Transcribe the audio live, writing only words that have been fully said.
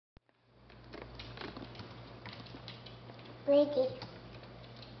ready.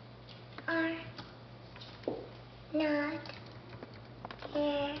 Are not.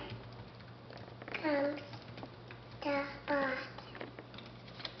 Here comes the bot.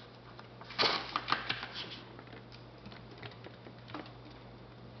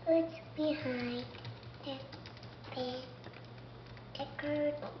 Who's behind the bed? The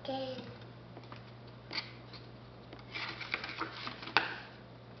curtain.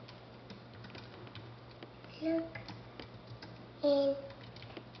 Look in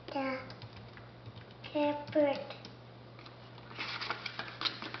the cupboard.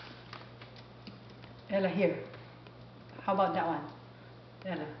 Ella, here. How about that one?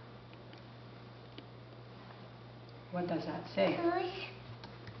 Ella. What does that say? Who's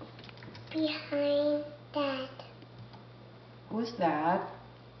behind that? Who's that?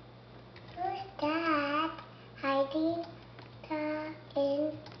 Who's that? Hiding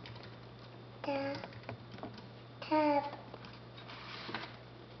in the tub.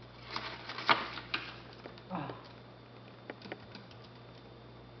 Oh.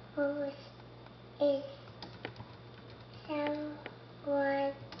 Who's is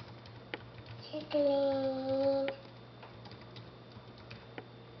someone jiggling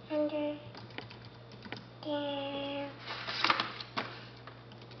under there?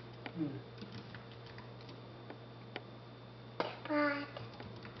 But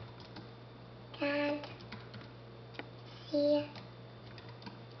can't see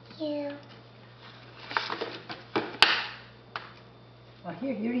you. Oh,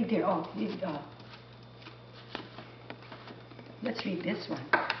 here, you read here. Oh, read, let's read this one.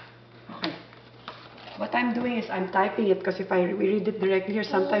 Okay. What I'm doing is I'm typing it because if we read it directly here,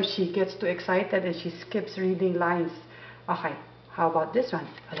 sometimes she gets too excited and she skips reading lines. Okay. How about this one?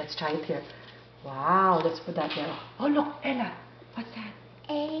 Oh, let's try it here. Wow, let's put that there. Oh, look, Ella. What's that?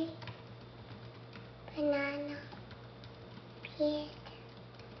 A banana peeled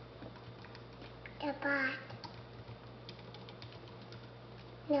the bot.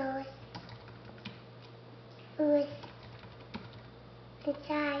 Knows who's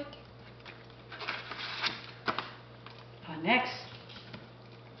inside. Next.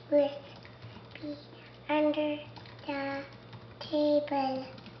 With be under the table.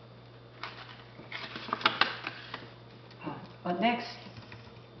 What next?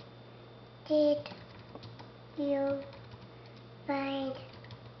 Did you find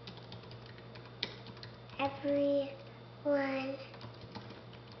everyone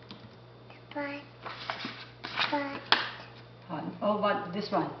but Oh, what?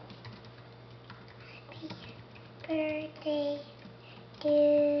 This one. happy birthday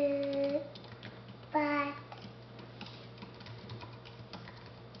to but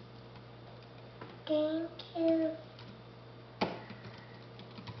thank you.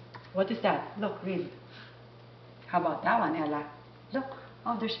 What is that? Look, read. How about that one, Ella? Look.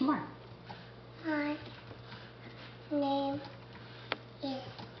 Oh, there's more. My name is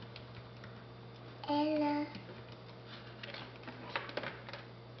Ella.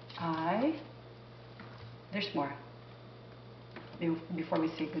 There's more. Before we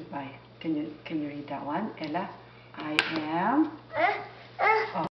say goodbye, can you read that one, Ella? I am.